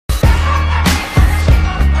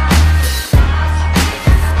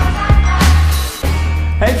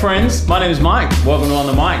friends, my name is Mike. Welcome to On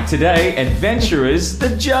the Mic. Today, adventurers, the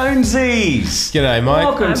Jonesys. G'day, Mike.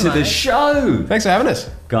 Welcome to the show. Thanks for having us.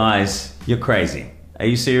 Guys, you're crazy. Are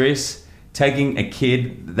you serious? Taking a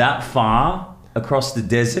kid that far across the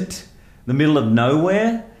desert, the middle of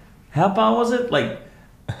nowhere? How far was it? Like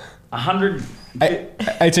 100...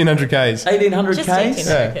 1,800 Ks. 1,800 Just Ks?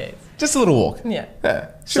 1,800 Ks. Just a little walk. Yeah.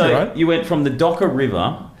 Should be right. You went from the Docker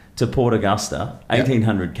River to Port Augusta,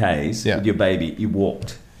 1,800 Ks Yeah. with your baby. You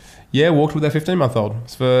walked. Yeah, walked with our 15-month-old.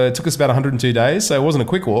 It took us about 102 days, so it wasn't a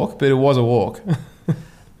quick walk, but it was a walk.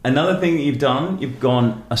 Another thing that you've done, you've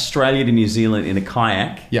gone Australia to New Zealand in a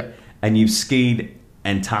kayak. Yep. And you've skied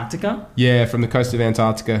Antarctica. Yeah, from the coast of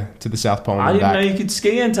Antarctica to the South Pole and I didn't back. know you could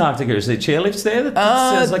ski Antarctica. Is there chairlifts there? That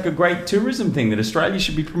sounds like a great tourism thing that Australia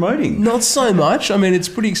should be promoting. Not so much. I mean, it's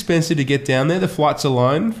pretty expensive to get down there. The flights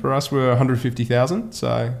alone for us were 150,000,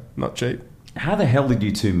 so not cheap. How the hell did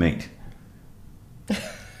you two meet?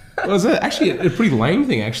 It was actually a pretty lame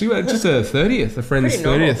thing, actually. Just a 30th, a friend's Pretty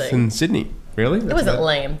normal 30th thing. in Sydney. Really? It wasn't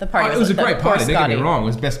lame. The party It was a great poor party, don't get me Scotty. wrong. It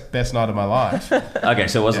was best night of my life. Okay,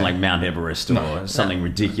 so it wasn't like Mount Everest or something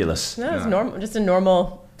ridiculous. No, it was normal. Just a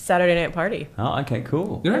normal Saturday night party. Oh, okay,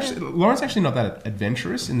 cool. Lauren's actually not that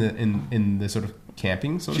adventurous in the sort of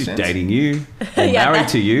camping sort She's of sense. dating you, or Yeah. married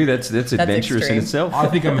to you. That's adventurous in extreme. itself. I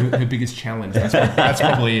think I'm her biggest challenge. That's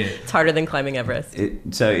probably it. It's harder than climbing Everest.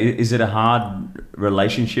 So is it a hard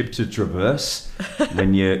relationship to traverse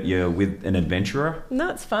when you're with an adventurer? No,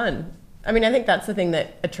 it's fun. I mean, I think that's the thing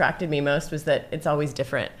that attracted me most was that it's always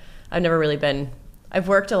different. I've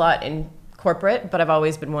worked a lot in corporate, but I've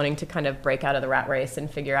always been wanting to kind of break out of the rat race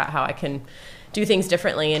and figure out how I can do things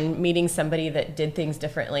differently, and meeting somebody that did things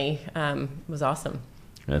differently was awesome.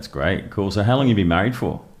 That's great. Cool. So how long have you been married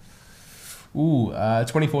for?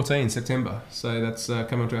 2014, September. So that's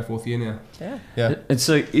coming to our 4th year now. Yeah. And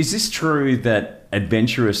so is this true that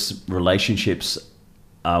adventurous relationships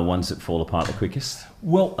are ones that fall apart the quickest?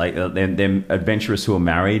 Well, Like them adventurers who are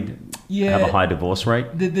married have a high divorce rate?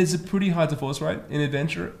 There's a pretty high divorce rate in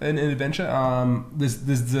adventure. There's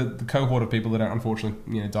the cohort of people that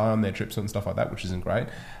unfortunately die on their trips and stuff like that, which isn't great.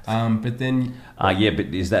 But then, But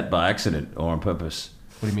is that by accident or on purpose?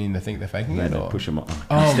 what do you mean? They think they're faking it? They Or? push them on.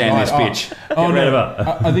 Oh, Stand right. this bitch. Oh, Get rid of no.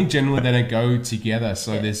 her. I think generally they don't go together.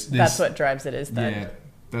 So there's That's what drives it is that. Yeah,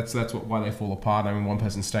 that's why they fall apart. I mean, one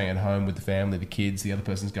person's staying at home with the family, the kids. The other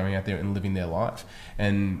person's going out there and living their life.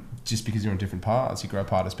 And just because you're on different paths, you grow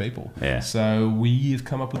apart as people. Yeah. So we've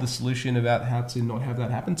come up with a solution about how to not have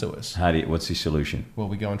that happen to us. What's the solution? Well,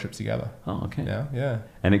 we go on trips together. Oh, okay. Yeah.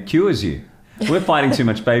 And it cures you. We're fighting too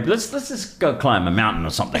much, babe. Let's just go climb a mountain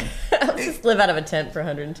or something. Let's just live out of a tent for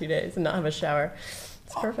 102 days and not have a shower.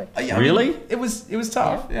 It's perfect. Yeah, I mean, Really? it was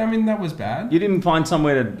tough. Yeah, I mean, that was bad. You didn't find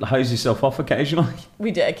somewhere to hose yourself off occasionally?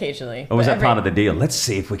 We did occasionally. Or was but that part of the deal? Let's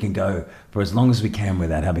see if we can go for as long as we can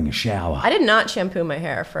without having a shower. I did not shampoo my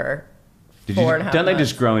hair for 4.5 Don't they months.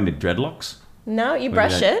 just grow into dreadlocks? No, you Or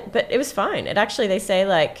brush did it, but it was fine. It actually, they say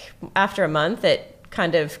like after a month, it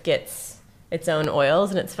kind of gets its own oils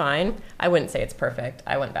and it's fine. I wouldn't say it's perfect.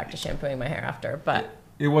 I went back to shampooing my hair after, but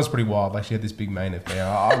It was pretty wild. Like, she had this big mane of hair.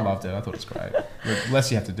 I loved it. I thought it was great. The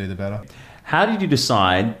less you have to do, the better. How did you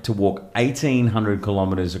decide to walk 1,800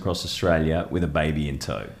 kilometres across Australia with a baby in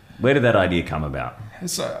tow? Where did that idea come about?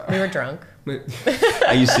 So, we were drunk.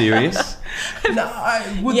 Are you serious?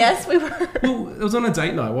 Yes, we were. Well, it was on a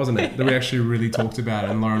date night, wasn't it? That we actually really talked about it.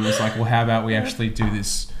 And Lauren was like, well, how about we actually do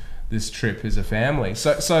this trip as a family?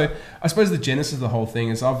 So I suppose the genesis of the whole thing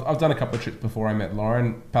is I've done a couple of trips before I met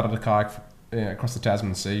Lauren. Paddled a kayak across the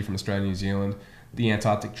Tasman Sea from Australia, New Zealand, the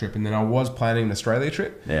Antarctic trip, and then I was planning an Australia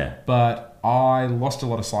trip. Yeah. But I lost a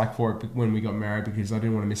lot of psych for it when we got married because I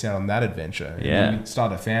didn't want to miss out on that adventure. And Yeah. then we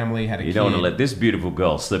started a family, had a kid. You don't want to let this beautiful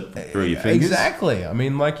girl slip through your fingers. Exactly. I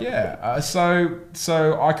mean, like, yeah.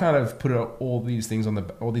 So I kind of put all these things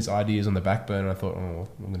all these ideas on the back burner. I thought, oh,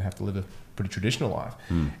 I'm going to have to live a pretty traditional life.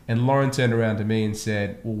 And Lauren turned around to me and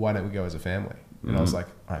said, well, why don't we go as a family? And I was like,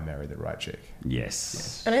 I married the right chick.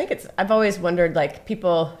 Yes. And I think I've always wondered, like,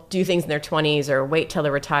 people do things in their 20s or wait till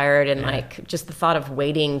they're retired. And like, just the thought of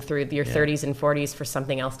waiting through your 30s and 40s for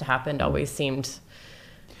something else to happen always seemed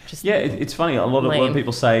just It's funny. A lot of lame.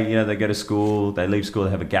 people say, they go to school, they leave school, they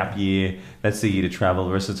have a gap year. That's the year to travel.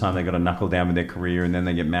 The rest of the time, they got to knuckle down with their career, and then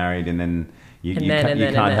they get married, and then you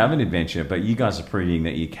can't have an adventure. But you guys are proving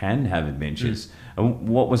that you can have adventures. And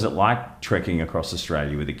what was it like trekking across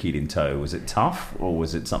Australia with a kid in tow? Was it tough, or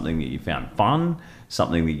was it something that you found fun?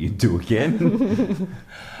 Something that you'd do again?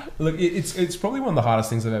 Look, it's probably one of the hardest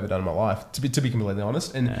things I've ever done in my life, to be completely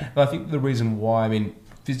honest. And I think the reason why, I mean,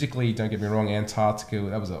 physically, don't get me wrong, Antarctica,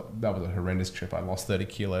 that was a horrendous trip. I lost 30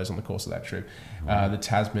 kilos on the course of that trip. The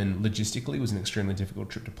Tasman, logistically, was an extremely difficult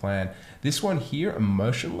trip to plan. This one here,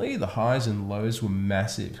 emotionally, the highs and lows were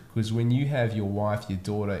massive, because when you have your wife, your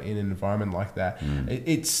daughter in an environment like that,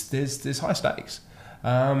 there's high stakes.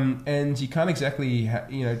 And you can't exactly,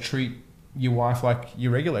 treat your wife like your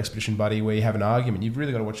regular expedition buddy where you have an argument. You've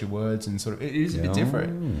really got to watch your words, and sort of, it is a bit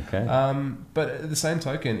different. Okay. But at the same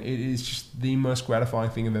token, it is just the most gratifying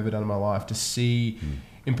thing I've ever done in my life to see,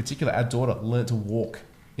 in particular, our daughter learn to walk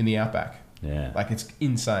in the outback. Yeah. Like, it's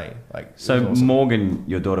insane. Like, so awesome. Morgan,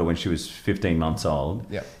 your daughter, when she was 15 months old,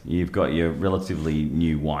 Yep. you've got your relatively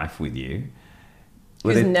new wife with you.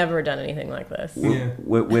 Who's never done anything like this.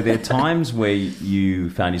 Were there times where you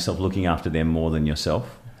found yourself looking after them more than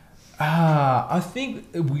yourself? I think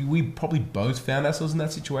we probably both found ourselves in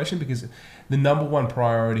that situation, because the number one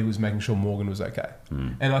priority was making sure Morgan was okay.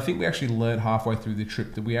 And I think we actually learned halfway through the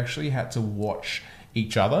trip that we actually had to watch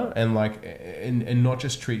each other and not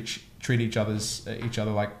just treat each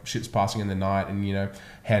other like ships passing in the night and,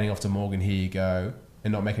 handing off to Morgan, here you go,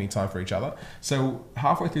 and not make any time for each other. So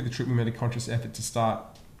halfway through the trip, we made a conscious effort to start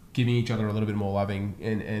giving each other a little bit more loving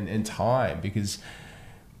and time, because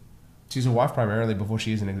she's a wife primarily before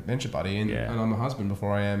she is an adventure buddy, and I'm a husband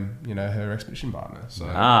before I am, her expedition partner. So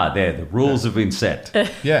the rules have been set.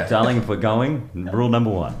 Yeah, darling, if we're going, rule number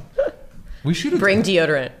 1. We should bring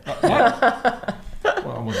deodorant.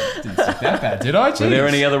 Well, I didn't say that bad, did I? Jeez. Were there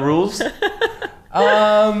any other rules?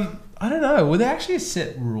 I don't know. Were there actually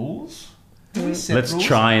set rules? Let's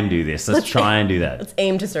try and do this. Let's try and do that. Let's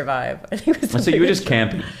aim to survive. I think So you were just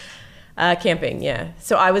camping? Camping, yeah.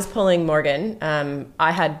 So I was pulling Morgan.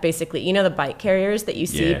 I had basically, the bike carriers that you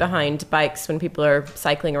see behind bikes when people are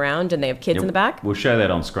cycling around and they have kids in the back? We'll show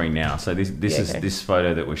that on screen now. So this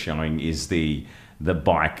photo that we're showing is the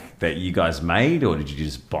bike that you guys made, or did you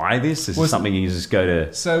just buy this? Is it something you just go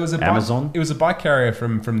to Amazon? It was a bike carrier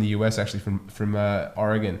from the US, actually, from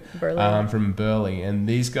Oregon, Burley. From Burley, and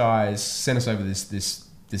these guys sent us over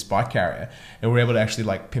this bike carrier, and we were able to actually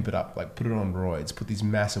pimp it up, put it on roids, put these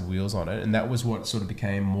massive wheels on it, and that was what sort of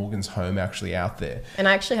became Morgan's home actually out there. And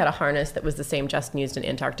I actually had a harness that was the same Justin used in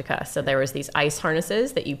Antarctica. So there was these ice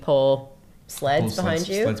harnesses that you pull sleds behind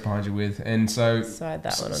you with, and so I had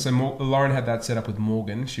that one on. So Lauren had that set up with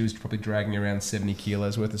Morgan. She was probably dragging around 70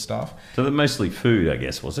 kilos worth of stuff. So they're mostly food, I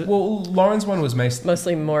guess, was it? Well, Lauren's one was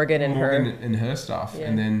mostly Morgan and her stuff,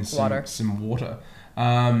 and then some water.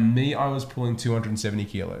 Me, I was pulling 270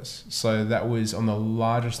 kilos. So that was, on the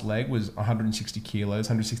largest leg, was 160 kilos,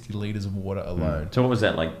 160 litres of water alone. So what was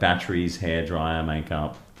that, like batteries, hairdryer,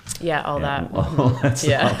 makeup? Yeah, all that. All that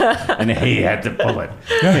stuff. And he had to pull it.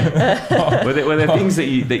 Were there things that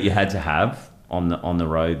you had to have on the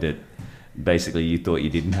road that basically you thought you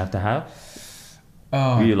didn't have to have?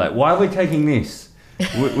 Were you like, why are we taking this?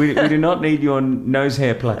 We do not need your nose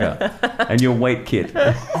hair plucker and your weight kit.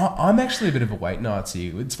 I'm actually a bit of a weight Nazi.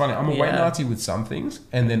 It's funny. I'm a weight Nazi with some things,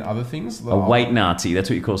 and then other things. A weight Nazi. That's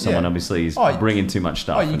what you call someone, obviously, is bringing too much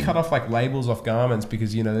stuff. You cut off labels off garments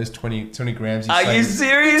because, there's 20 grams. Are you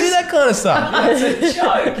serious? Do that kind of stuff. That's a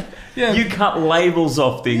joke. Yeah. You cut labels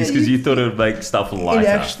off things because you thought it would make stuff lighter. It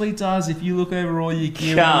actually does. If you look over all your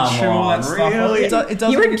gear, all that really? Stuff. It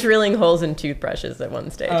does. You were drilling holes in toothbrushes at one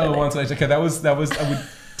stage. One stage. Okay, that was.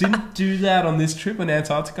 Didn't do that on this trip in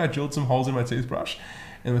Antarctica. I drilled some holes in my toothbrush,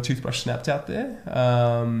 and my toothbrush snapped out there.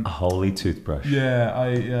 A holy toothbrush.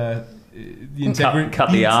 Yeah,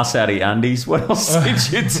 cut the arse out of your undies. What else did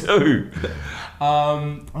you do?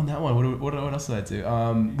 On that one, what else did I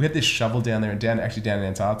do? We had this shovel down there, down in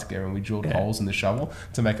Antarctica, and we drilled holes in the shovel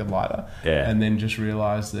to make it lighter. Yeah. And then just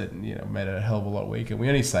realised that made it a hell of a lot weaker. We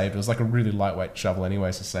only saved, it was a really lightweight shovel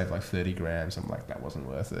anyway, so saved 30 grams. I'm like, that wasn't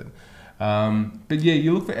worth it. But yeah,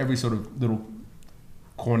 you look for every sort of little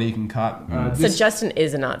corner you can cut. So Justin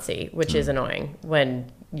is a Nazi, which is annoying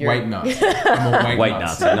when you're... Weight Nazi. I'm a weight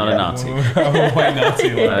Nazi, not a Nazi. I'm a weight Nazi.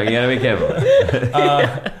 You gotta be careful.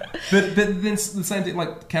 But then the same thing,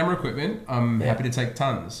 camera equipment, I'm happy to take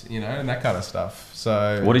tons, and that kind of stuff.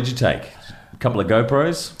 So what did you take? A couple of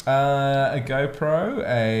GoPros? A GoPro,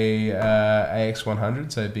 a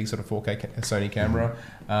AX100, so a big sort of 4K Sony camera,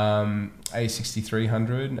 a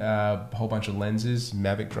 6300, a whole bunch of lenses,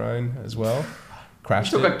 Mavic drone as well.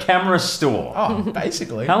 Crashed it. You took a camera store. Oh,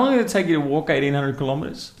 basically. How long did it take you to walk 1,800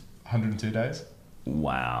 kilometres? 102 days.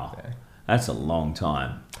 Wow. Yeah. That's a long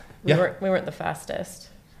time. We weren't the fastest.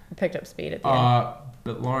 We picked up speed at the end.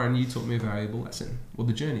 But Lauren, you taught me a valuable lesson. Well,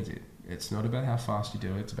 the journey did. It's not about how fast you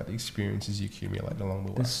do it. It's about the experiences you accumulate along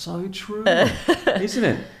the way. That's so true. Isn't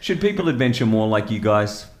it? Should people adventure more like you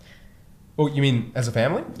guys? Well, you mean as a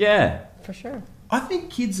family? Yeah. For sure. I think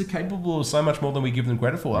kids are capable of so much more than we give them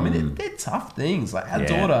credit for. I mean, they're tough things. Like our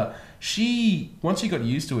daughter, once she got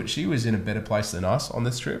used to it, she was in a better place than us on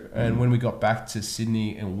this trip. And when we got back to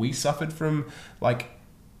Sydney and we suffered from like,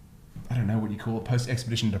 I don't know what you call it,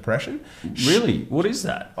 post-expedition depression. Really? What is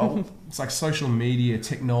that? It's like social media,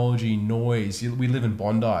 technology, noise. We live in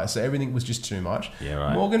Bondi, so everything was just too much. Yeah,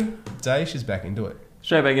 right. Morgan, today she's back into it.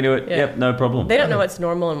 Straight back into it. Yeah. Yep, no problem. They don't know what's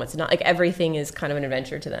normal and what's not. Like everything is kind of an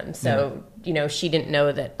adventure to them. So, she didn't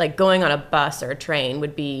know that like going on a bus or a train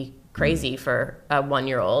would be crazy for a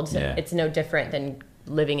 1-year-old. Yeah. It's no different than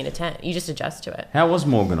living in a tent. You just adjust to it. How was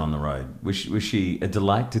Morgan on the road? Was she a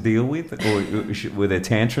delight to deal with? Or were there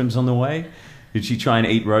tantrums on the way? Did she try and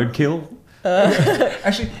eat roadkill?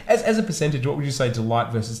 Actually, as a percentage, what would you say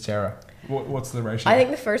delight versus terror? What's the ratio? I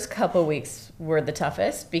think the first couple of weeks were the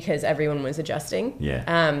toughest because everyone was adjusting. Yeah.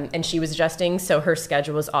 And she was adjusting, so her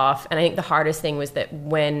schedule was off. And I think the hardest thing was that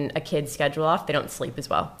when a kid's schedule off, they don't sleep as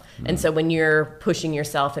well. And so when you're pushing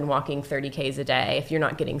yourself and walking 30 Ks a day, if you're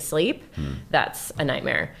not getting sleep, that's a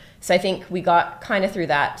nightmare. So I think we got kind of through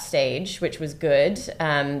that stage, which was good.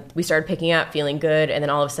 We started picking up, feeling good, and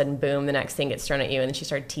then all of a sudden, boom, the next thing gets thrown at you, and then she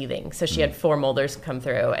started teething. So she had 4 molders come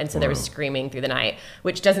through, and so there was screaming through the night,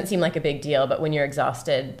 which doesn't seem like a big deal, but when you're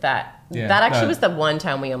exhausted, that actually was the one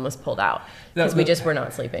time we almost pulled out because we just were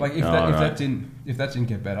not sleeping. Like if that didn't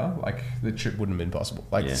get better, like the trip wouldn't have been possible.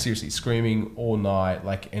 Like seriously, screaming all night,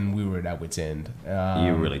 like, and we were at our wits' end. You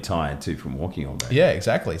were really tired too from walking all day. Yeah,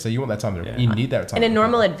 exactly. So you want that time to, you need that time. And in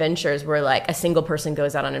normal adventures where like a single person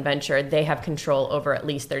goes out on an adventure, they have control over at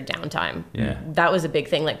least their downtime. Yeah. That was a big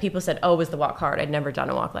thing. Like people said, oh, was the walk hard? I'd never done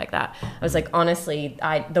a walk like that. I was like, honestly,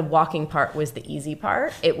 the walking part was the easy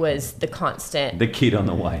part. It was the kid on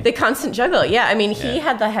the way. The constant juggle. Yeah. I mean, he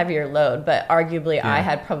had the heavier load, but arguably I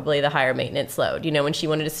had probably the higher maintenance load. When she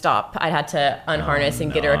wanted to stop, I had to unharness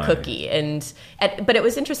and get her a cookie. But it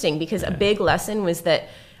was interesting because a big lesson was that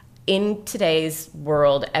in today's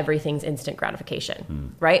world, everything's instant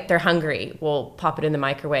gratification, right? They're hungry. We'll pop it in the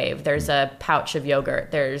microwave. There's a pouch of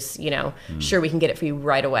yogurt. There's, sure, we can get it for you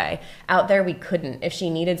right away. Out there, we couldn't. If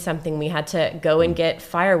she needed something, we had to go and get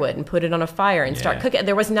firewood and put it on a fire and start cooking.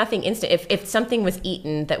 There was nothing instant. If something was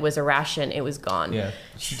eaten that was a ration, it was gone. Yeah.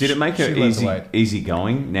 Did it make her easy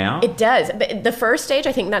going now? It does. But the first stage,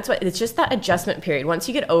 I think it's just that adjustment period. Once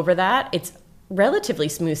you get over that, it's relatively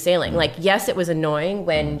smooth sailing. Like, yes, it was annoying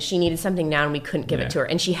when she needed something now and we couldn't give it to her,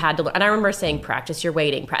 and she had to learn. And I remember saying, practice your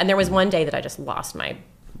waiting. And there was one day that I just lost my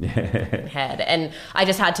head, and I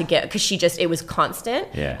just had to because it was constant,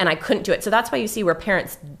 and I couldn't do it. So that's why you see where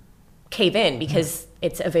parents cave in, because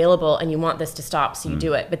it's available and you want this to stop, so you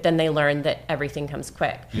do it. But then they learn that everything comes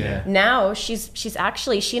quick. Yeah. Now she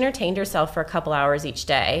entertained herself for a couple hours each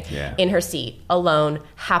day in her seat, alone,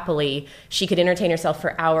 happily. She could entertain herself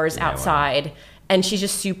for hours outside. Wow. And she's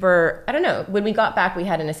just super, I don't know. When we got back, we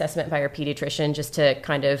had an assessment by our pediatrician just to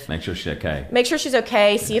kind of make sure she's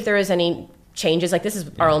okay, see if there was any changes. Like, this is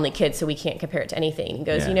our only kid, so we can't compare it to anything. He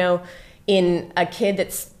goes, in a kid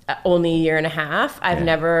that's only a year and a half,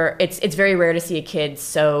 it's very rare to see a kid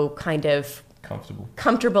so kind of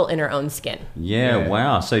comfortable in her own skin. Yeah.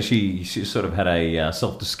 Wow. So she sort of had a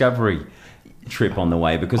self-discovery trip on the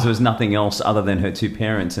way, because there was nothing else other than her 2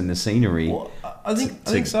 parents and the scenery. Well, I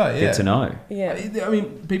think so. Yeah. Get to know. Yeah. I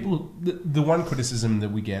mean, people. The one criticism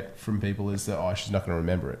that we get from people is that she's not going to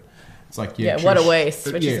remember it. It's like what a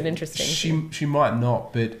waste, which is an interesting. She might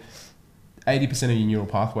not, but 80% of your neural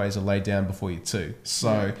pathways are laid down before you're 2.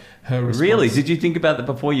 So her response... Really? Did you think about that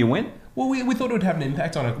before you went? Well, we thought it would have an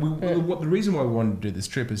impact on it. The reason why we wanted to do this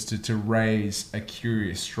trip is to raise a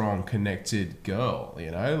curious, strong, connected girl,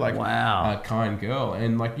 wow. A kind girl.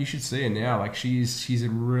 And like, you should see her now. Like, she's a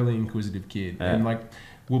really inquisitive kid. Yeah. And like,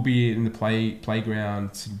 we'll be in the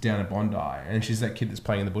playground down at Bondi, and she's that kid that's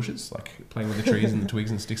playing in the bushes, like playing with the trees and the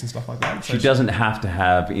twigs and sticks and stuff like that. So she doesn't have to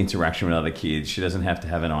have interaction with other kids. She doesn't have to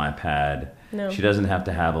have an iPad. No. She doesn't have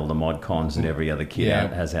to have all the mod cons that every other kid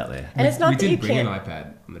has out there. And it's not we that you didn't bring can't... an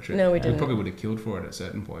iPad on the trip. No, we didn't. We probably would have killed for it at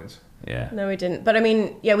certain points. Yeah. No, we didn't. But I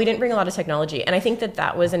mean, we didn't bring a lot of technology. And I think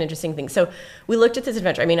that was an interesting thing. So we looked at this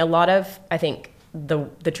adventure. I mean, a lot of, I think, the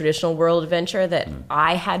traditional world adventure that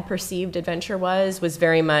I had perceived adventure was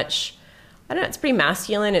very much... I don't know, it's pretty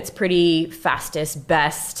masculine. It's pretty fastest,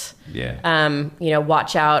 best. Yeah.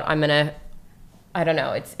 Watch out. I don't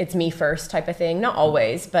know. It's me first type of thing. Not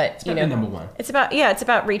always, but it's number one. It's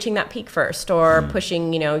about reaching that peak first, or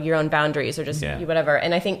pushing, your own boundaries, or just whatever.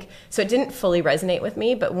 And I think, so it didn't fully resonate with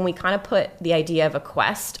me, but when we kind of put the idea of a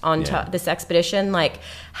quest onto this expedition, like,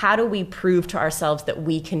 how do we prove to ourselves that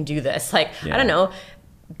we can do this? Like, I don't know,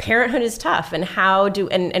 parenthood is tough, and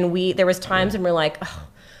there was times when we're like, oh,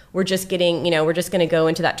 we're just getting, we're just going to go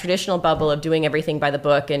into that traditional bubble of doing everything by the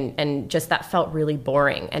book. And just that felt really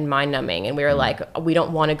boring and mind numbing. And we were like, we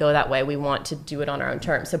don't want to go that way. We want to do it on our own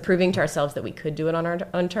terms. So proving to ourselves that we could do it on our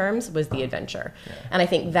own terms was the adventure. Yeah. And I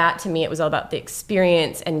think that to me, it was all about the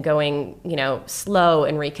experience and going, slow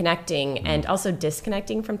and reconnecting and also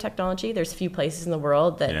disconnecting from technology. There's few places in the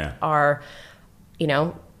world that are,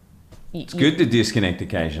 it's good to disconnect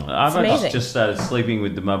occasionally. I've just started sleeping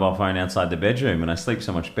with the mobile phone outside the bedroom, and I sleep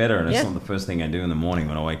so much better, and it's not the first thing I do in the morning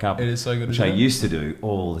when I wake up. It is so good. Which I used to do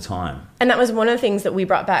all the time. And that was one of the things that we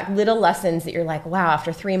brought back, little lessons that you're like, wow,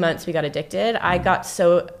 after 3 months we got addicted.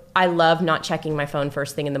 I love not checking my phone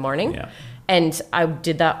first thing in the morning. Yeah. And I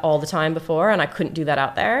did that all the time before, and I couldn't do that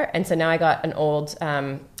out there. And so now I got an old,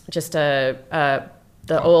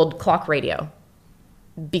 old clock radio.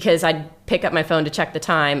 Because I'd pick up my phone to check the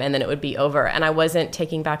time and then it would be over. And I wasn't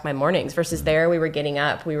taking back my mornings versus there we were getting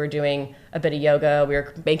up, we were doing a bit of yoga, we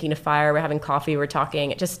were making a fire, we were having coffee, we were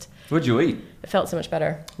talking. What'd you eat? It felt so much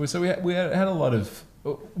better. So we had a lot of...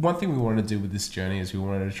 One thing we wanted to do with this journey is we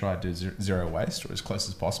wanted to try to do zero waste or as close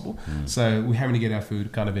as possible. So we're having to get our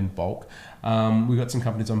food kind of in bulk. We've got some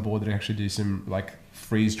companies on board that actually do some like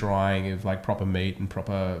freeze drying of like proper meat and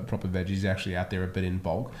proper veggies actually out there a bit in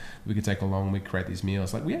bulk. We could take along, we create these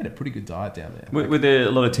meals. Like we had a pretty good diet down there. Were there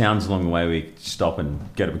a lot of towns along the way we stop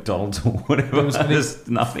and get a McDonald's or whatever? There's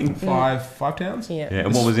nothing. Five towns? Yeah.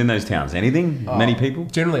 And what was in those towns? Anything? Many people?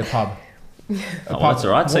 Generally a pub. That's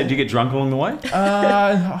all right. So did you get drunk along the way?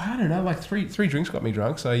 I don't know. Like three drinks got me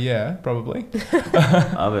drunk. So yeah, probably.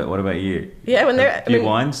 What about you? Yeah, a few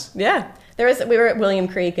wines. Yeah, we were at William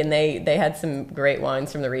Creek and they had some great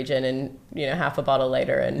wines from the region, and half a bottle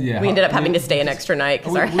later, and we ended up having to stay an extra night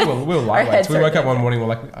because we were lightweights. We woke up one morning, we're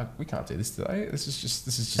like, we can't do this today. This is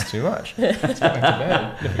just too much. Let's go back to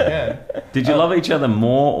bed if we can. Did you love each other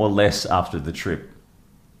more or less after the trip?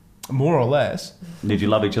 More or less. Did you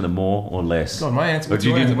love each other more or less? God, my answer. Or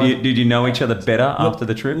did you know each other better after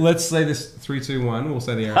the trip? Let's say this 3, 2, 1. We'll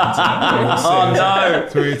say the answer. No.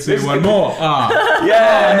 3, 2, 1. More.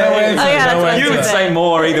 Yeah. No answer. No you would say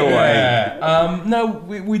more either way. No,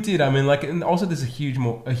 we did. I mean, like, and also there's a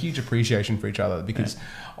huge appreciation for each other because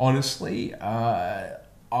honestly, I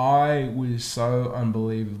was so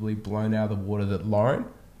unbelievably blown out of the water that Lauren.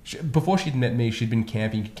 Before she'd met me, she'd been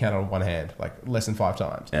camping, count on one hand, like less than 5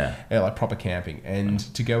 times. Yeah, like proper camping. And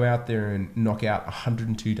to go out there and knock out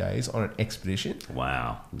 102 days on an expedition.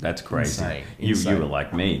 Wow, that's crazy. Insane. You were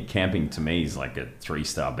like me. Camping to me is like a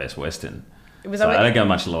 3-star Best Western. I don't go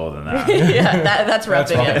much lower than that. Yeah, that's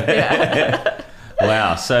roughing it. Yeah.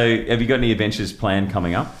 Wow. So have you got any adventures planned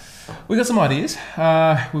coming up? We've got some ideas.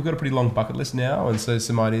 We've got a pretty long bucket list now, and so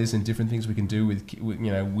some ideas and different things we can do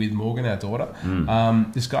with Morgan, our daughter.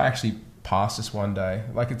 This guy actually passed us one day.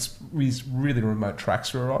 Like these really remote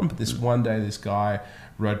tracks we were on, but one day this guy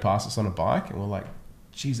rode past us on a bike, and we're like,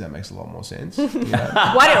 geez, that makes a lot more sense. Why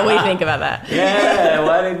didn't we think about that? Yeah,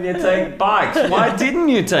 why didn't you take bikes? Why didn't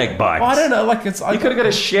you take bikes? I don't know. Like you could have got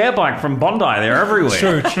a share bike from Bondi. They're everywhere.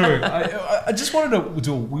 True. I just wanted to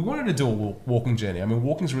do a walking journey. I mean,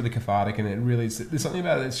 walking's really cathartic, and there's something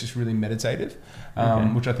about it that's just really meditative,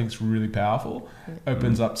 which I think is really powerful.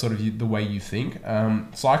 Opens up sort of the way you think.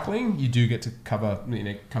 Cycling, you do get to cover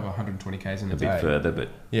 120 k's in a day. A bit further, but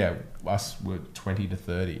yeah, us were 20 to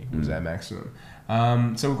 30 was our maximum.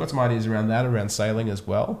 So we've got some ideas around sailing as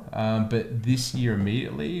well. But this year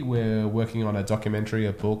immediately, we're working on a documentary,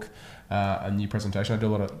 a book, a new presentation. I do a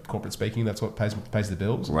lot of corporate speaking. That's what pays the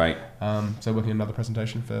bills. Right. So working on another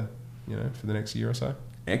presentation for the next year or so.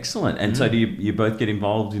 Excellent. And so do you both get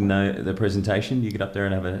involved in the presentation? Do you get up there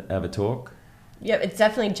and have a talk? Yeah, it's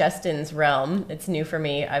definitely Justin's realm. It's new for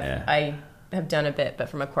me. I have done a bit, but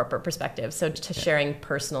from a corporate perspective. So sharing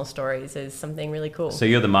personal stories is something really cool. So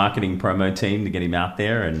you're the marketing promo team to get him out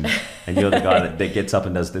there, and you're the guy that gets up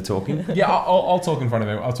and does the talking? Yeah, I'll talk in front of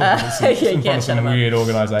him. I'll talk in front of some weird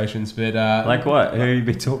organisations. But like what? Who have you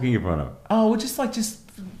been talking in front of? Oh, well, just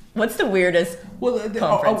what's the weirdest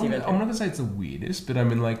conference you've been to? I'm not going to say it's the weirdest, but I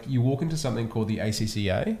mean, like, you walk into something called the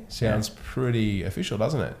ACCA. Sounds pretty official,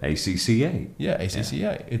 doesn't it? ACCA? Yeah, ACCA.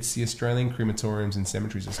 Yeah. It's the Australian Crematoriums and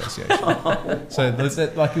Cemeteries Association. So, it was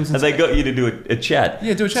insane. And they got you to do a chat?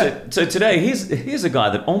 Yeah, do a chat. So today, here's a guy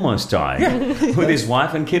that almost died with his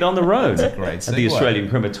wife and kid on the road. That's a great segue. At the Australian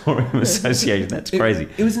Crematorium Association. That's crazy.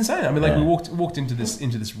 It was insane. I mean, like, we walked into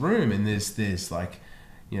this room, and there's like,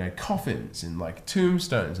 coffins and like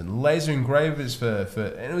tombstones and laser engravers for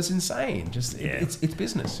and it was insane. It's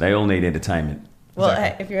business. They all need entertainment. Well,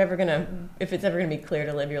 exactly. If it's ever gonna be clear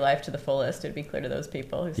to live your life to the fullest, it'd be clear to those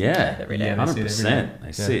people who see death every day. 100%.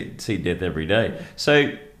 They see death every day.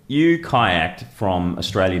 So you kayaked from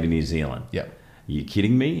Australia to New Zealand. Yeah. Are you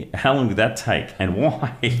kidding me? How long did that take, and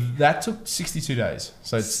why? That took 62 days.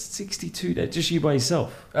 So it's 62 days, just you by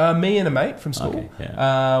yourself. me and a mate from school. Okay,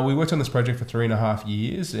 yeah. We worked on this project for 3.5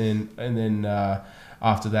 years, and then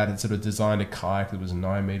after that, it sort of designed a kayak that was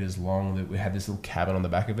 9 meters long. That we had this little cabin on the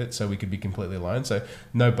back of it, so we could be completely alone. So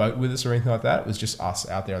no boat with us or anything like that. It was just us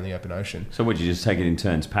out there on the open ocean. So would you just take it in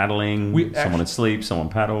turns paddling? Someone would sleep, someone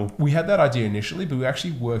paddle. We had that idea initially, but we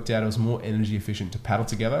actually worked out it was more energy efficient to paddle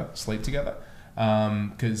together, sleep together,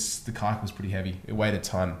 because the kayak was pretty heavy. It weighed a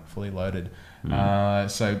ton, fully loaded.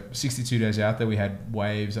 So 62 days out there, we had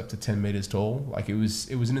waves up to 10 meters tall. Like it was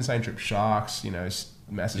an insane trip. Sharks,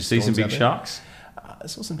 massive. You see some big sharks? I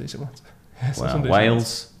saw some decent ones. Wow.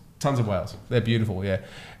 Whales. Tons of whales. They're beautiful, yeah.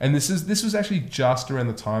 And this was actually just around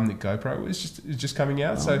the time that GoPro was just coming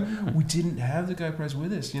out, so we didn't have the GoPros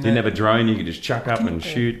with us. You didn't have a drone you could just chuck up and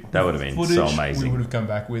shoot. That would have been so amazing. We would have come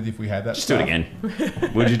back with if we had that. Just do it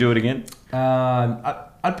again. Would you do it again?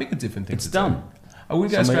 I'd pick a different thing. It's done. I would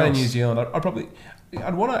go Australia and New Zealand. I'd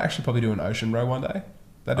want to actually probably do an ocean row one day.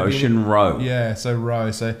 Ocean row. Yeah, so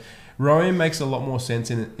row. So rowing makes a lot more sense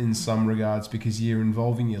in some regards because you're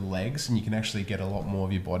involving your legs and you can actually get a lot more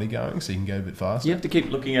of your body going, so you can go a bit faster. You have to keep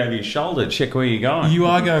looking over your shoulder, check where you're going. You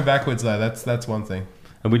are going backwards though. That's one thing.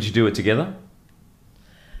 And would you do it together?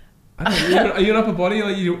 Are you an upper body?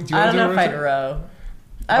 Like, do you I don't know if I'd row.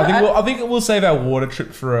 I think we'll save our water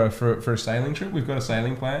trip for a sailing trip. We've got a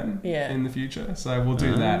sailing plan in the future, so we'll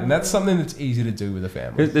do that, and that's something that's easy to do with a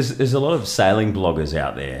family. There's a lot of sailing bloggers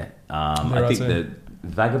out there. I think that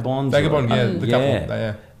Vagabond, the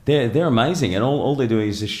couple, they're amazing, and all they're doing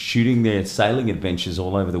is just shooting their sailing adventures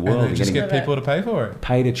all over the world. And just get people to pay for it.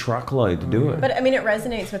 Paid a truckload to do it. But I mean, it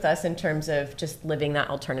resonates with us in terms of just living that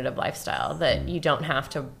alternative lifestyle. That you don't have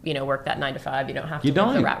to, work that 9 to 5. You don't have to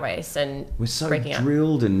work the rat race, and we're so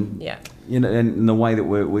drilled and and the way that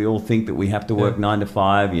we all think that we have to work 9 to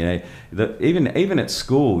 5. Even at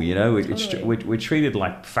school, we're treated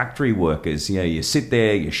like factory workers. You sit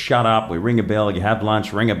there, you shut up, we ring a bell, you have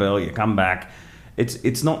lunch, ring a bell, you come back.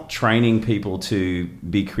 It's not training people to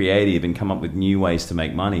be creative and come up with new ways to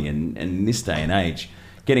make money. And in this day and age,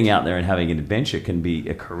 getting out there and having an adventure can be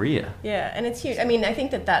a career. Yeah, and it's huge. I mean, I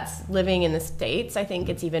think that's living in the States. I think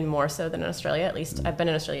it's even more so than in Australia. At least I've been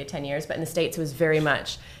in Australia 10 years, but in the States it was very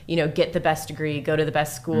much, get the best degree, go to the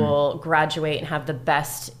best school, graduate and have the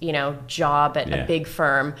best, job at a big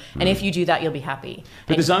firm. And if you do that, you'll be happy.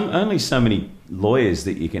 But there's only so many lawyers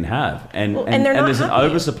that you can have, and they're not there's happy. An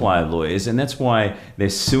oversupply of lawyers, and that's why they're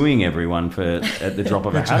suing everyone at the drop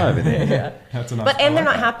of a hat over there. Yeah, that's enough. And they're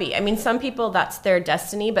not happy. I mean, some people that's their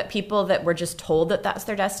destiny, but people that were just told that that's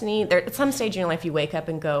their destiny, at some stage in your life you wake up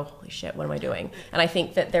and go, holy shit, what am I doing? And I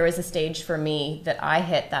think that there was a stage for me that I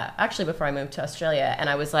hit that actually before I moved to Australia, and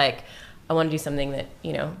I was like, I want to do something that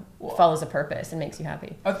follows a purpose and makes you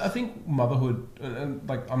happy. I think motherhood,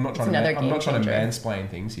 I'm not trying to mansplain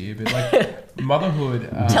things here, but motherhood.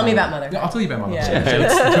 Tell me about motherhood. I'll tell you about motherhood. Yeah.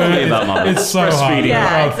 Tell me about motherhood. It's so hard.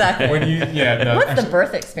 Yeah, exactly. What's the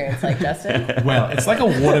birth experience like, Justin? Well, it's like a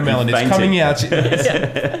watermelon. It's coming out.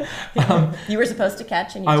 You were supposed to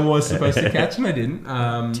catch, and I was supposed to catch, and I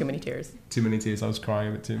didn't. Too many tears. Too many tears. I was crying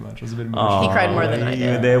a bit too much. I was a bit emotional. He cried more than I did.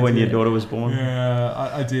 You were there when your daughter was born? Yeah,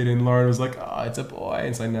 I did. And Lauren was like, "Oh, it's a boy." And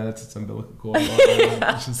it's like, "No, that's its umbilical cord."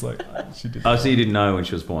 She's like, she did. Oh, so you didn't know when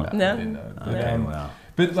she was born? No. I didn't know. Okay, wow.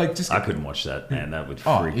 But just I couldn't watch that, man. That would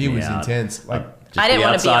freak me out. It was intense. I didn't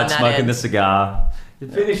want to be on that smoking end. the cigar. You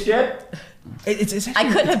finished yet? It's actually,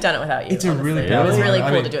 I couldn't have done it without you. It's a really It was really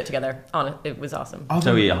powerful- cool to do it together. It was awesome.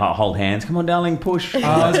 So we hold hands. Come on, darling, push. It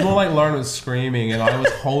was more like Lauren was screaming and I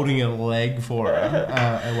was holding a leg for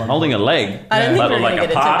her. Holding a leg? I didn't think we were going to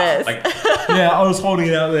get into this. Yeah, I was holding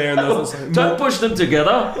it out there and I was like, Don't push them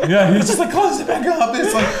together. yeah, he's just like, close it back up.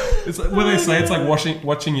 It's like what do they say? It's like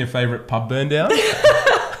watching your favourite pub burn down.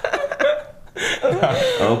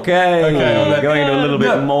 Okay, going into a little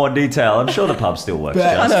bit more detail. I'm sure the pub still works.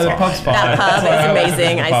 I know, the pub's fine. That pub is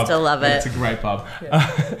amazing. The I pub. still love it. It's a great pub.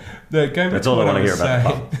 That's all I want to hear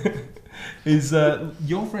about the pub. Is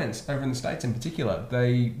your friends over in the States in particular,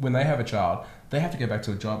 when they have a child, they have to go back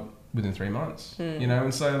to a job within 3 months,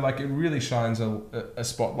 and so it really shines a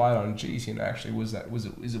spotlight on, geez, actually is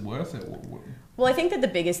it worth it? Well, I think that the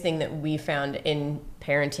biggest thing that we found in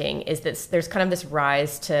parenting is that there's kind of this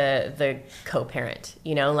rise to the co-parent,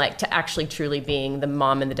 to actually truly being the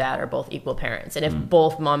mom and the dad are both equal parents. And if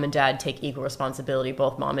both mom and dad take equal responsibility,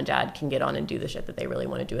 both mom and dad can get on and do the shit that they really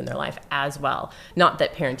want to do in their life as well. Not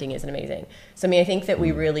that parenting isn't amazing. So, I think that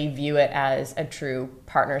we really view it as a true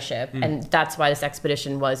partnership. And that's why this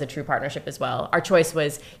expedition was a true partnership as well. Our choice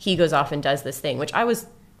was he goes off and does this thing, which I was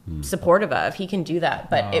supportive of. He can do that,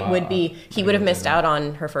 but it would be, he would have missed out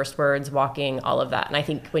on her first words, walking, all of that. And I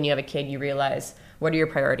think when you have a kid, you realize what are your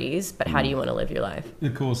priorities, but how do you want to live your life?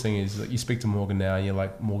 The coolest thing is that you speak to Morgan now and you're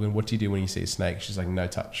like, Morgan, what do you do when you see a snake? She's like, no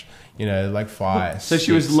touch, you know, like fire. So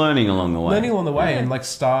she was learning along the way. Learning along the way, and like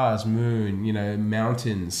stars, moon, you know,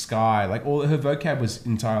 mountains, sky, like all her vocab was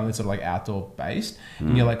entirely sort of like outdoor based.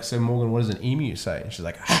 And you're like, so Morgan, what does an emu say? And she's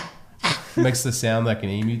like, makes the sound like an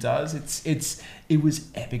emu does. It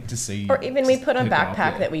was epic to see. Or even we put a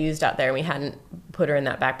backpack that we used out there, and we hadn't put her in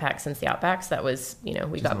that backpack since the Outbacks. That was, you know,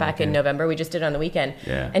 we got back in November. We just did it on the weekend.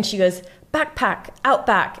 Yeah. And she goes, backpack,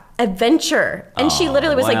 Outback, adventure. And she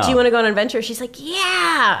literally was like, do you want to go on an adventure? She's like,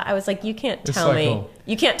 yeah. I was like, you can't tell me. Cool.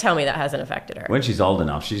 You can't tell me that hasn't affected her. When she's old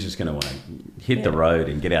enough, she's just going to want to hit the road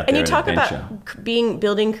and get out there and adventure. And you talk about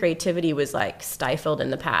building creativity was like stifled in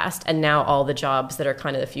the past, and now all the jobs that are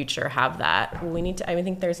kind of the future have that. We need to, I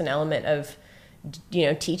think there's an element of, you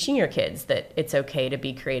know, teaching your kids that it's okay to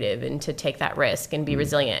be creative and to take that risk and be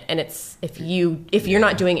resilient. And it's, if you're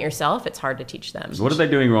not doing it yourself, it's hard to teach them. So what are they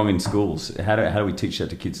doing wrong in schools? How do we teach that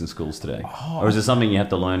to kids in schools today? Or is it something you have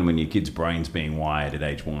to learn when your kid's brain's being wired at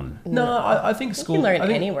age 1? No, I think school. You can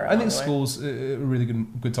learn anywhere. I think school's a really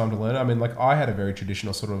good time to learn. I mean, like I had a very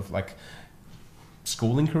traditional sort of like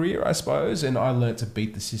schooling career, I suppose, and I learnt to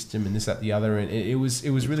beat the system and this, that, the other, and it was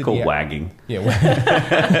really it's called wagging. Yeah,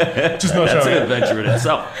 just not that's showing an adventure in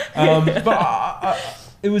itself. But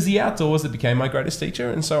it was the outdoors that became my greatest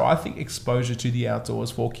teacher, and so I think exposure to the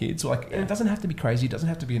outdoors for kids, like, and it doesn't have to be crazy. It doesn't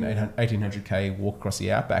have to be an 1800k walk across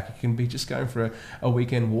the outback. It can be just going for a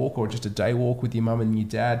weekend walk or just a day walk with your mum and your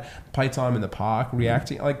dad, playtime in the park,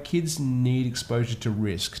 reacting. Like, kids need exposure to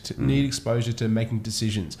risk, need exposure to making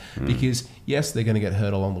decisions, because yes, they're going to get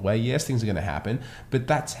hurt along the way. Yes, things are going to happen, but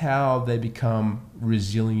that's how they become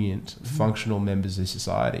resilient, functional members of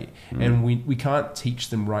society. And we can't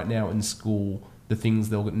teach them right now in school the things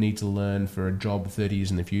they'll need to learn for a job 30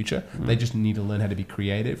 years in the future. They just need to learn how to be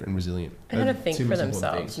creative and resilient. And how to think for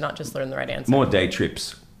themselves, not just learn the right answer. More day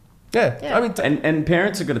trips. Yeah. I mean, and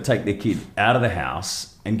parents are going to take their kid out of the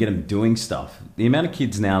house and get them doing stuff. The amount of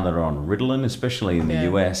kids now that are on Ritalin, especially in the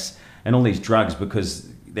US, and all these drugs because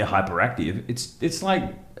they're hyperactive, it's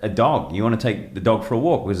like a dog. You want to take the dog for a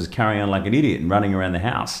walk because it's carrying on like an idiot and running around the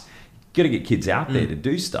house. Got to get kids out there to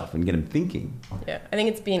do stuff and get them thinking. Yeah, I think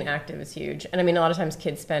it's being active is huge. And I mean, a lot of times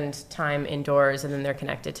kids spend time indoors and then they're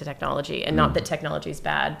connected to technology. And not that technology is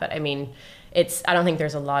bad, but I mean, I don't think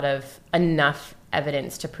there's enough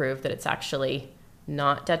evidence to prove that it's actually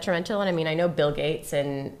not detrimental. And I mean, I know Bill Gates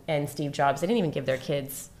and Steve Jobs, they didn't even give their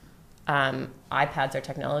kids iPads or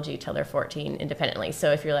technology till they're 14 independently.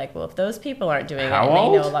 So if you're like, well, if those people aren't doing it, and they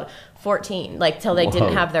know a lot, 14, like till they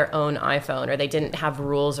didn't have their own iPhone, or they didn't have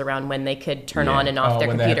rules around when they could turn on and off their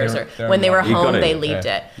computers, or when they were home, they leaved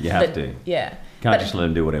it. You have to. Yeah. Can't just let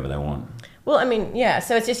them do whatever they want. Well, I mean, yeah.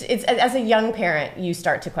 So it's as a young parent, you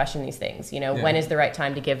start to question these things. You know, when is the right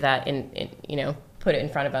time to give that you know, put it in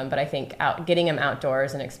front of them. But I think getting them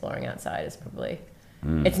outdoors and exploring outside is probably,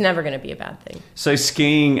 it's never going to be a bad thing. So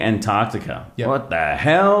skiing Antarctica. Yep. What the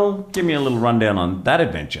hell? Give me a little rundown on that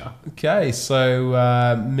adventure. Okay,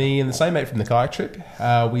 so me and the same mate from the kayak trip,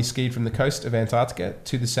 we skied from the coast of Antarctica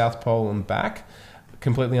to the South Pole and back,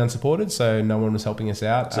 completely unsupported, so no one was helping us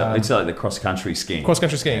out. So it's like the cross-country skiing.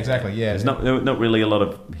 Cross-country skiing, exactly, yeah. There's not really a lot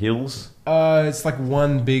of hills? It's like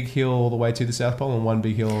one big hill all the way to the South Pole and one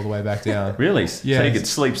big hill all the way back down. Really? Yeah. So you could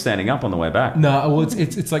sleep standing up on the way back? No, well,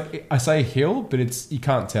 it's like, I say hill, but you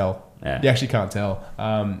can't tell. Yeah. You actually can't tell.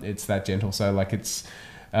 It's that gentle. So like it's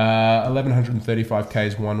 1,135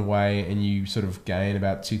 k's one way, and you sort of gain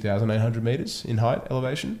about 2,800 meters in height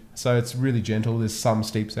elevation. So it's really gentle. There's some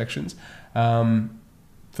steep sections.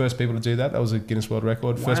 First people to do that. That was a Guinness World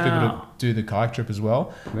Record. Wow. First people to do the kayak trip as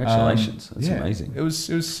well. Congratulations. That's amazing. It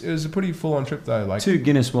was a pretty full-on trip though. Like 2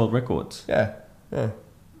 Guinness World Records. Yeah.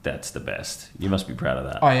 That's the best. You must be proud of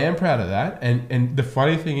that. I am proud of that. And the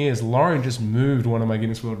funny thing is, Lauren just moved one of my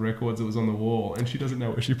Guinness World Records that was on the wall, and she doesn't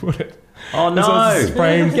know where she put it. Oh, no. So it's this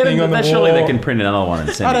framed thing on the wall. Surely they can print another one and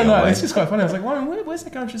send it I don't know. away. It's just quite funny. I was like, Lauren, where's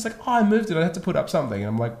that going? She's like, I moved it. I had to put up something. And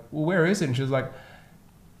I'm like, well, where is it? And she was like,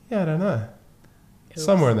 yeah, I don't know. Oops.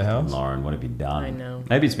 Somewhere in the house. Lauren, what have you done? I know.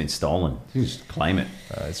 Maybe it's been stolen. You just claim it.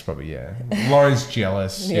 It's probably, Lauren's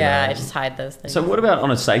jealous. Yeah, I just hide those things. So what about on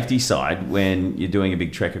a safety side, when you're doing a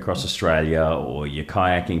big trek across Australia, or you're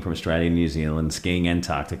kayaking from Australia, New Zealand, skiing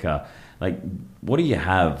Antarctica? Like, what do you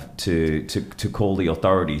have to call the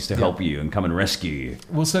authorities to help you and come and rescue you?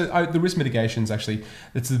 Well, so the risk mitigations actually,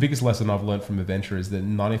 it's the biggest lesson I've learned from adventure is that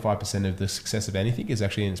 95% of the success of anything is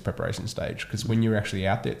actually in its preparation stage. Because when you're actually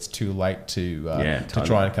out there, it's too late to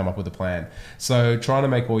try and come up with a plan. So trying to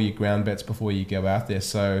make all your ground bets before you go out there.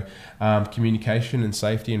 So communication and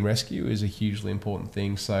safety and rescue is a hugely important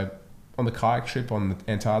thing. So on the kayak trip on the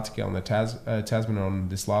Antarctica, on the Tasman on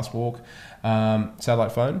this last walk,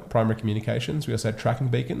 satellite phone, primary communications. We also had tracking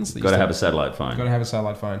beacons. Got to have a satellite phone. Got to have a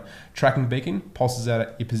satellite phone. Tracking beacon pulses out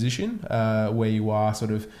at your position where you are.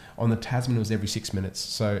 Sort of on the Tasman, it was every 6 minutes.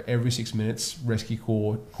 So every 6 minutes, rescue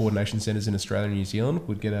coordination centres in Australia and New Zealand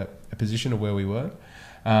would get a position of where we were.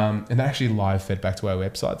 And that actually live fed back to our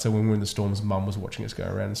website. So when we were in the storms, Mum was watching us go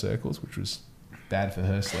around in circles, which was bad for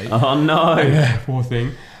her sleep. Oh no! Yeah, poor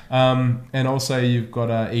thing. And also you've got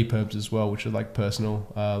EPIRBs as well, which are like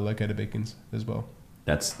personal locator beacons as well.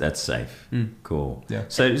 That's safe. Cool. Yeah.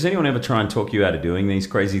 So does anyone ever try and talk you out of doing these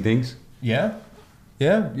crazy things? Yeah.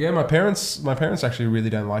 My parents actually really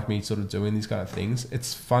don't like me sort of doing these kind of things.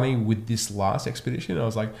 It's funny with this last expedition. I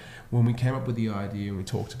was like, when we came up with the idea and we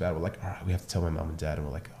talked about it, we're like, all right, we have to tell my mum and dad, and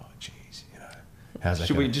we're like, oh geez, how's that?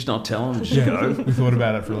 Should we just not tell them? Just go. We thought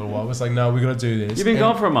about it for a little while. It was like, no, we got to do this. You've been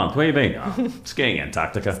gone for a month. Where you been? Oh, skiing in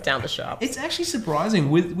Antarctica. It's down the shop. It's actually surprising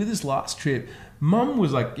with this last trip. Mum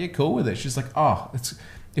was like, yeah, cool with it. She's like,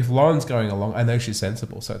 if Lauren's going along, I know she's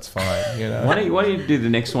sensible, so it's fine. Why don't you do the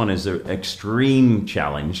next one as an extreme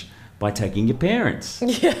challenge by taking your parents?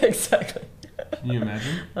 Yeah, exactly. Can you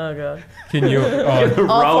imagine? Oh god. Can you? All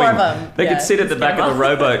All four of them. They could sit at the back of the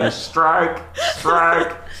rowboat and stroke.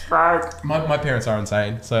 My parents are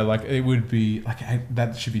insane, so like it would be like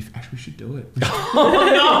that should be. Actually, we should do it.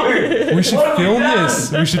 Oh no! We should film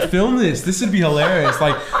this. We should film this. This would be hilarious.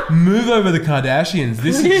 Like move over the Kardashians.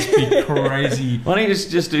 This would just be crazy. Why don't you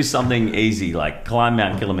just do something easy like climb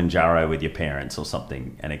Mount Kilimanjaro with your parents or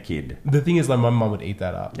something and a kid? The thing is, like my mum would eat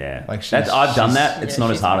that up. Yeah, like I've done that. It's Yeah,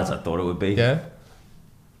 not as she's hard fine. as I thought it would be. Yeah.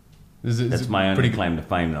 That's my only claim to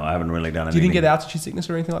fame, though. I haven't really done anything. You didn't get altitude sickness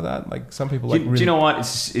or anything like that? Like some people like. Do you know what?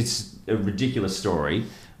 It's a ridiculous story.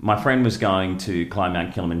 My friend was going to climb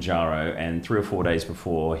Mount Kilimanjaro, and 3 or 4 days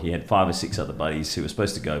before, he had 5 or 6 other buddies who were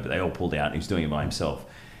supposed to go, but they all pulled out, and he was doing it by himself.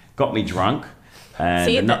 Got me drunk. And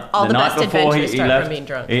See, all the best adventures start from being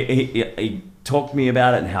drunk. He talked to me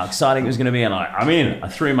about it and how exciting it was going to be, and I'm in. I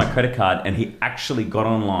threw in my credit card, and he actually got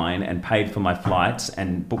online and paid for my flights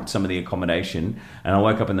and booked some of the accommodation. And I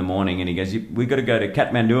woke up in the morning, and he goes, "We got to go to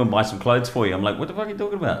Kathmandu and buy some clothes for you." I'm like, "What the fuck are you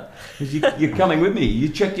talking about?" He goes, "You're coming with me. You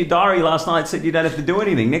checked your diary last night, said you don't have to do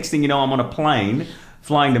anything. Next thing you know, I'm on a plane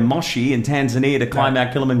flying to Moshi in Tanzania to climb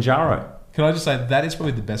Mount Kilimanjaro." Can I just say that is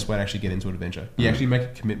probably the best way to actually get into an adventure. You actually make a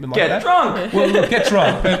commitment like that. Get drunk. Well, look, get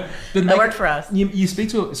drunk. But That worked for us. You speak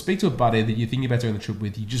to a buddy that you're thinking about doing the trip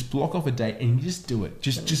with. You just block off a date and you just do it.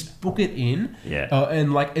 Just book it in. Yeah.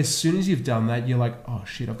 And like as soon as you've done that, you're like, oh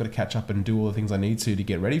shit, I've got to catch up and do all the things I need to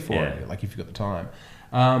get ready for it. Like if you've got the time.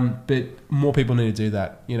 But more people need to do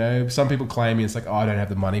that. Some people claim it's like, oh, I don't have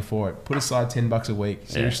the money for it. Put aside $10 a week.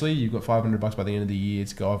 Seriously, you've got $500 by the end of the year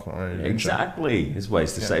to go off on an adventure. Exactly. There's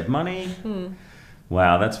ways to save money.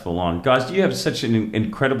 Wow, that's full on. Guys, you have such an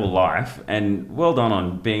incredible life, and well done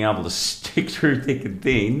on being able to stick through thick and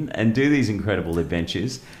thin and do these incredible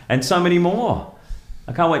adventures and so many more.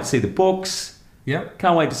 I can't wait to see the books. Yep.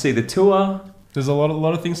 Can't wait to see the tour. There's a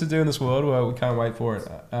lot of things to do in this world where we can't wait for it.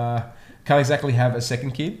 Can't exactly have a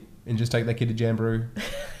second kid and just take that kid to Jamboree.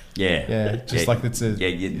 Like it's a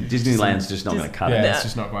Disneyland's just not going to cut it. Yeah, it's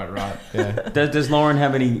just not quite right. Yeah. Does Lauren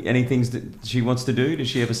have any things that she wants to do? Does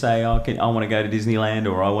she ever say, I want to go to Disneyland,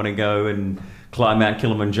 or I want to go and climb Mount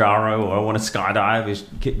Kilimanjaro, or I want to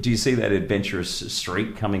skydive? Do you see that adventurous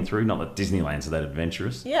streak coming through? Not that Disneyland's that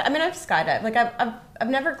adventurous. Yeah, I mean, I've skydived. Like I've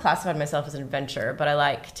never classified myself as an adventurer, but I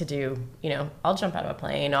like to do. I'll jump out of a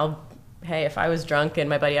plane. Hey, if I was drunk and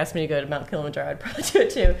my buddy asked me to go to Mount Kilimanjaro, I'd probably do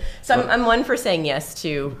it too. So I'm one for saying yes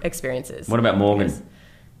to experiences. What about Morgan?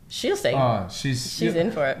 She'll say. Oh, she's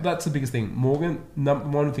in for it. That's the biggest thing. Morgan,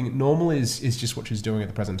 one thing normal is just what she's doing at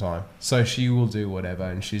the present time. So she will do whatever,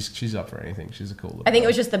 and she's up for anything. She's a cool little I think it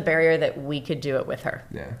was just the barrier that we could do it with her.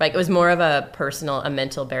 Yeah. Like it was more of a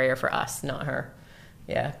mental barrier for us, not her.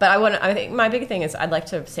 Yeah. But I think my big thing is I'd like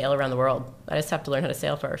to sail around the world. I just have to learn how to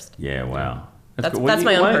sail first. Yeah, wow. That's cool.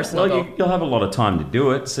 my own personal goal. You'll have a lot of time to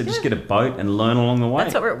do it, so just get a boat and learn along the way.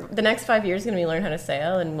 That's what the next 5 years is going to be learn how to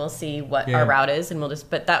sail, and we'll see what our route is, and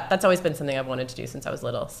but that's always been something I've wanted to do since I was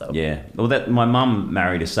little. So yeah, well, my mum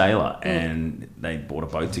married a sailor, and they bought a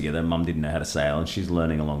boat together. Mum didn't know how to sail, and she's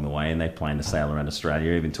learning along the way, and they plan to sail around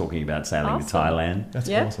Australia, even talking about sailing to Thailand. That's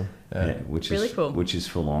awesome. Yeah, which really is cool. Which is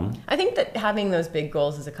full on. I think that having those big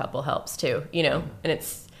goals as a couple helps too, and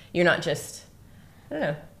you're not just, I don't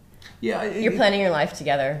know. Yeah, you're planning your life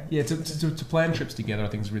together. Yeah, to plan trips together, I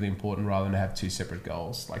think is really important rather than to have two separate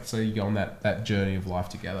goals. Like, so you go on that journey of life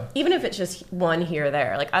together. Even if it's just one here or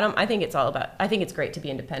there. Like, I think it's great to be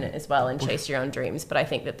independent as well and chase your own dreams. But I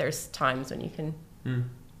think that there's times when you can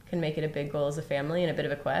make it a big goal as a family and a bit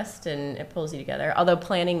of a quest, and it pulls you together. Although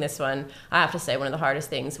planning this one, I have to say, one of the hardest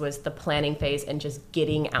things was the planning phase and just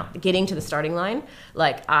getting to the starting line.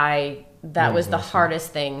 Like, that was the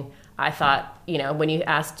hardest thing. I thought, when you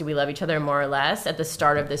asked, do we love each other more or less? At the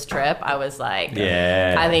start of this trip, I was like,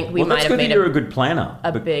 I think we might have made you're a good planner.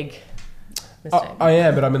 Big mistake. I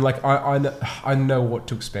am, but I mean, like, I know what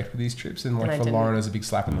to expect with these trips. And like, for Lauren, it was a big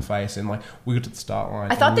slap in the face. And like, we got to the start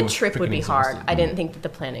line. I thought the trip would be hard. I didn't think that the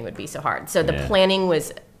planning would be so hard. So the planning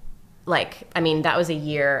was like, that was a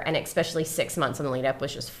year, and especially 6 months on the lead up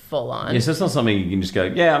was just full on. Yes, it's not something you can just go,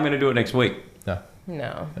 I'm going to do it next week.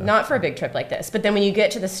 No, not for a big trip like this. But then when you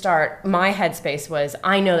get to the start, my headspace was,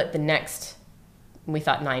 I know that we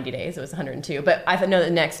thought 90 days, it was 102, but I know that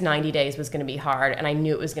the next 90 days was going to be hard, and I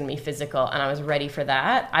knew it was going to be physical, and I was ready for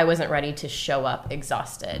that. I wasn't ready to show up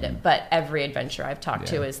exhausted, but every adventure I've talked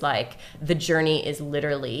to is like, the journey is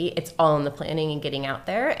literally, it's all in the planning and getting out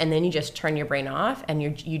there, and then you just turn your brain off, and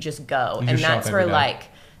you just go. And that's where like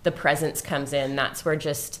the presence comes in. That's where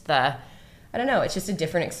just I don't know, it's just a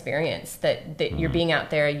different experience that you're being out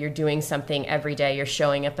there, you're doing something every day, you're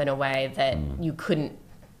showing up in a way that you couldn't,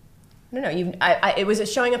 I don't know, it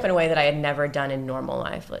was showing up in a way that I had never done in normal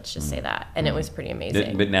life, let's just say that. And it was pretty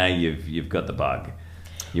amazing. But now you've got the bug.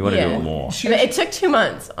 You want to do it more. It took 2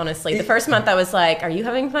 months, honestly. The first month I was like, are you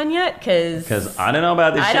having fun yet? Because I don't know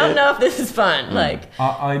about this shit. I don't know if this is fun. Like,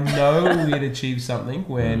 I know we had achieved something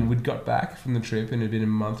when we'd got back from the trip, and it had been a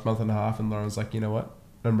month and a half, and Lauren was like, you know what?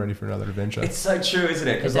 I'm ready for another adventure. It's so true, isn't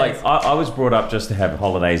it? Because I was brought up just to have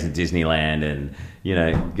holidays at Disneyland and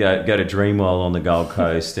go to Dreamworld on the Gold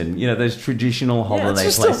Coast and those traditional holiday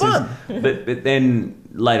places. Still fun. but then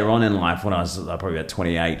later on in life, when I was probably about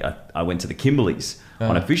 28, I went to the Kimberleys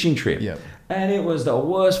on a fishing trip. Yep. And it was the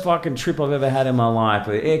worst fucking trip I've ever had in my life.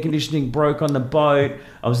 The air conditioning broke on the boat.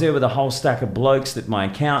 I was there with a whole stack of blokes that my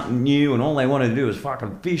accountant knew, and all they wanted to do was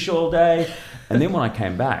fucking fish all day. And then when I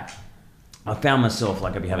came back, I found myself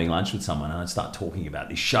like I'd be having lunch with someone and I'd start talking about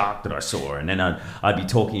this shark that I saw, and then I'd be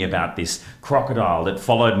talking about this crocodile that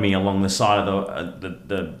followed me along the side of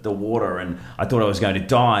the water, and I thought I was going to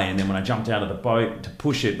die. And then when I jumped out of the boat to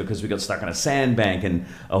push it because we got stuck on a sandbank and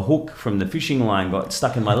a hook from the fishing line got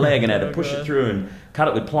stuck in my leg and I had to push it through and cut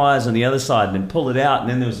it with pliers on the other side and then pull it out, and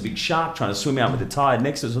then there was a big shark trying to swim out with the tide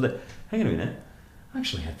next to us. So hang on a minute. I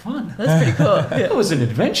actually had fun. That's pretty cool. It was an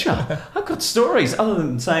adventure. I've got stories other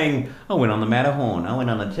than saying, I went on the Matterhorn, I went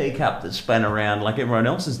on a teacup that spun around like everyone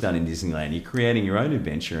else has done in Disneyland. You're creating your own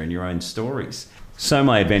adventure and your own stories. So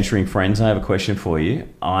my adventuring friends, I have a question for you.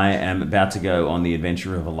 I am about to go on the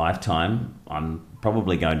adventure of a lifetime. I'm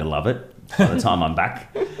probably going to love it by the time I'm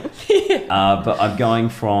back. But I'm going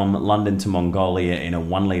from London to Mongolia in a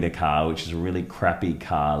 1-litre car, which is a really crappy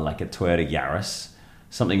car, like a Toyota Yaris.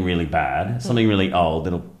 Something really bad, something really old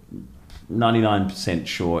that'll 99%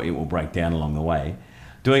 sure it will break down along the way.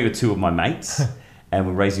 Doing it with 2 of my mates, and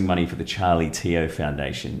we're raising money for the Charlie Teo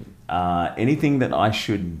Foundation. Anything that I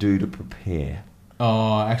should do to prepare?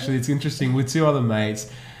 Oh, actually, it's interesting. With 2 other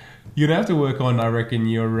mates, you're going to have to work on, I reckon,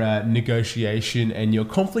 your negotiation and your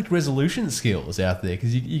conflict resolution skills out there,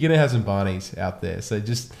 because you're going to have some Barneys out there. So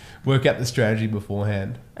just work out the strategy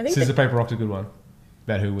beforehand. Scissors, paper, rock's a good one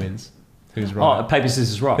about who wins. Who's right? Oh, paper,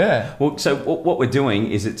 scissors, rock. Yeah. Well, so what we're doing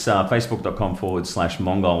is it's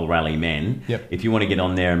facebook.com/Mongol Rally Men. Yep. If you want to get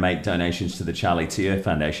on there and make donations to the Charlie Teo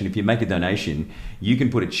Foundation, if you make a donation, you can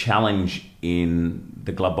put a challenge in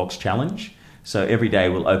the Glove Box Challenge. So every day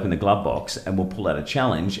we'll open the glove box and we'll pull out a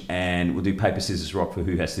challenge and we'll do paper, scissors, rock for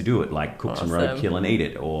who has to do it, like cook some roadkill and eat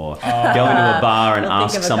it, or go into a bar and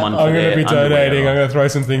ask someone for their I'm going to be donating. I'm going to throw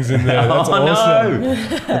some things in there. That's awesome.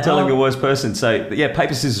 No. I'm telling the worst person. So yeah,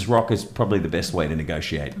 paper, scissors, rock is probably the best way to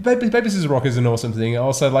negotiate. Paper, scissors, rock is an awesome thing.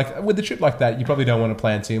 Also, like with a trip like that, you probably don't want to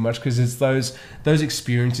plan too much, because it's those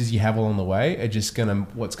experiences you have along the way are just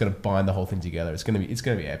what's going to bind the whole thing together. It's going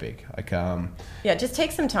to be epic. Like yeah, just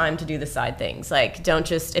take some time to do the side things. things. Like, don't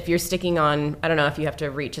just, if you're sticking on, I don't know if you have to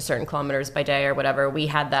reach a certain kilometers by day or whatever, we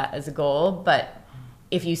had that as a goal, but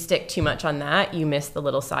if you stick too much on that, you miss the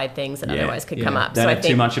little side things that otherwise could come up. Don't have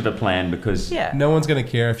too much of a plan because no one's going to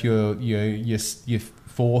care if you're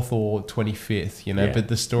 4th or 25th, you know, but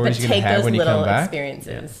the stories you're going to have when you come back.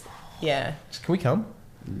 Experiences. Yeah. Can we come?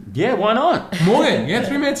 Yeah, why not? Morgan,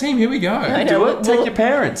 3-man team, here we go. I know. Do it. Take your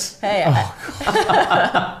parents. Hey.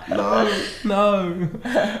 No.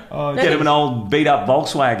 Get them an old beat up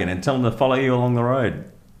Volkswagen and tell them to follow you along the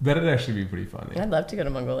road. That'd actually be pretty funny. I'd love to go to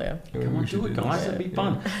Mongolia. Come on, do it, guys. It'd be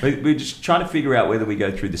fun. We're just trying to figure out whether we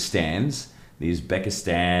go through the stands, the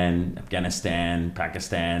Uzbekistan, Afghanistan,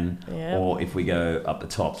 Pakistan, or if we go up the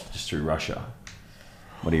top just through Russia.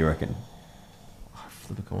 What do you reckon?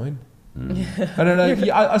 Flip a coin. I don't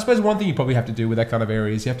know. I suppose one thing you probably have to do with that kind of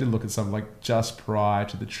area is you have to look at something like just prior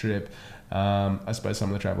to the trip. I suppose some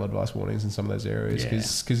of the travel advice warnings in some of those areas,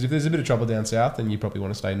 because if there's a bit of trouble down south, then you probably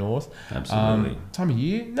want to stay north. Absolutely. Time of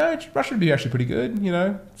year? No, Russia would be actually pretty good. You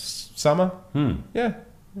know, summer. Yeah.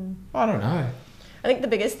 I don't know. I think the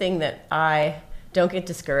biggest thing that I don't get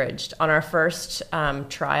discouraged on our first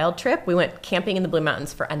trial trip, we went camping in the Blue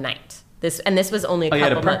Mountains for a night. This was only a couple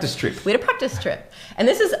months. You had a practice trip. We had a practice trip. And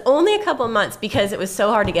this is only a couple of months because it was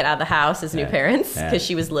so hard to get out of the house as new parents because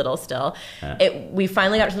she was little still. We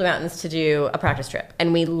finally got to the mountains to do a practice trip.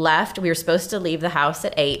 And we left. We were supposed to leave the house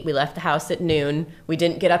at 8. We left the house at noon. We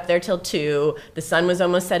didn't get up there till 2. The sun was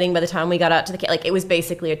almost setting by the time we got out to the camp. Like, it was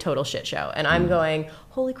basically a total shit show. And I'm going,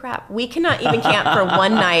 holy crap, we cannot even camp for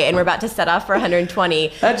one night and we're about to set off for 120.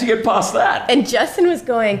 How'd you get past that? And Justin was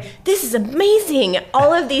going, this is amazing.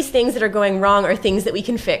 All of these things that are going wrong are things that we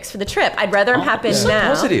can fix for the trip. I'd rather them happen now.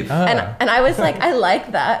 Positive. And I was like, I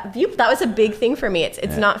like that. That was a big thing for me.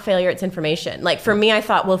 It's not failure, it's information. Like, for me, I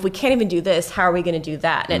thought, well, if we can't even do this, how are we going to do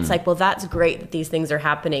that? And it's like, well, that's great that these things are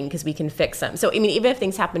happening because we can fix them. So, I mean, even if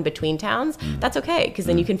things happen between towns, that's okay because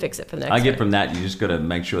then you can fix it for the next I get time. from that, you just got to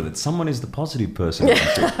make sure that someone is the positive person.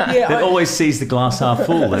 That always sees the glass half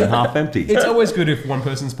full and half empty. It's always good if one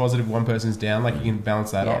person's positive, one person's down. Like, you can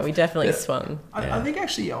balance that off. Yeah, we definitely swung. I think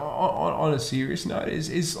actually, on a serious note,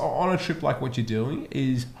 is on a trip like what you're doing,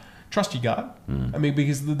 is trust your gut. I mean,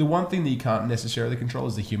 because the one thing that you can't necessarily control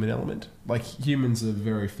is the human element. Like, humans are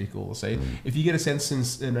very fickle. So if you get a sense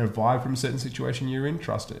and a vibe from a certain situation you're in,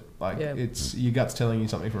 trust it. Like, it's your gut's telling you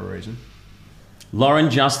something for a reason. Lauren,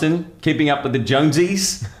 Justin, keeping up with the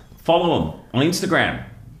Jonesys. Follow them on Instagram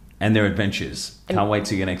and their adventures. Can't wait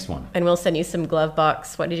to your next one. And we'll send you some glove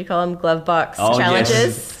box, what did you call them? Glove box challenges?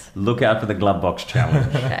 Yes. Look out for the glove box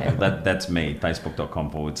challenge. Okay. That's me,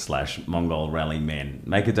 facebook.com/Mongol Rally Men.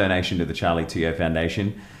 Make a donation to the Charlie Teo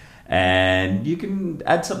Foundation and you can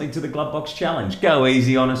add something to the glove box challenge. Go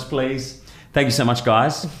easy on us, please. Thank you so much,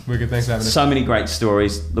 guys. Wicked, thanks for having us. So many great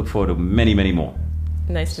stories. Look forward to many, many more.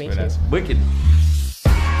 Nice to meet you. Wicked.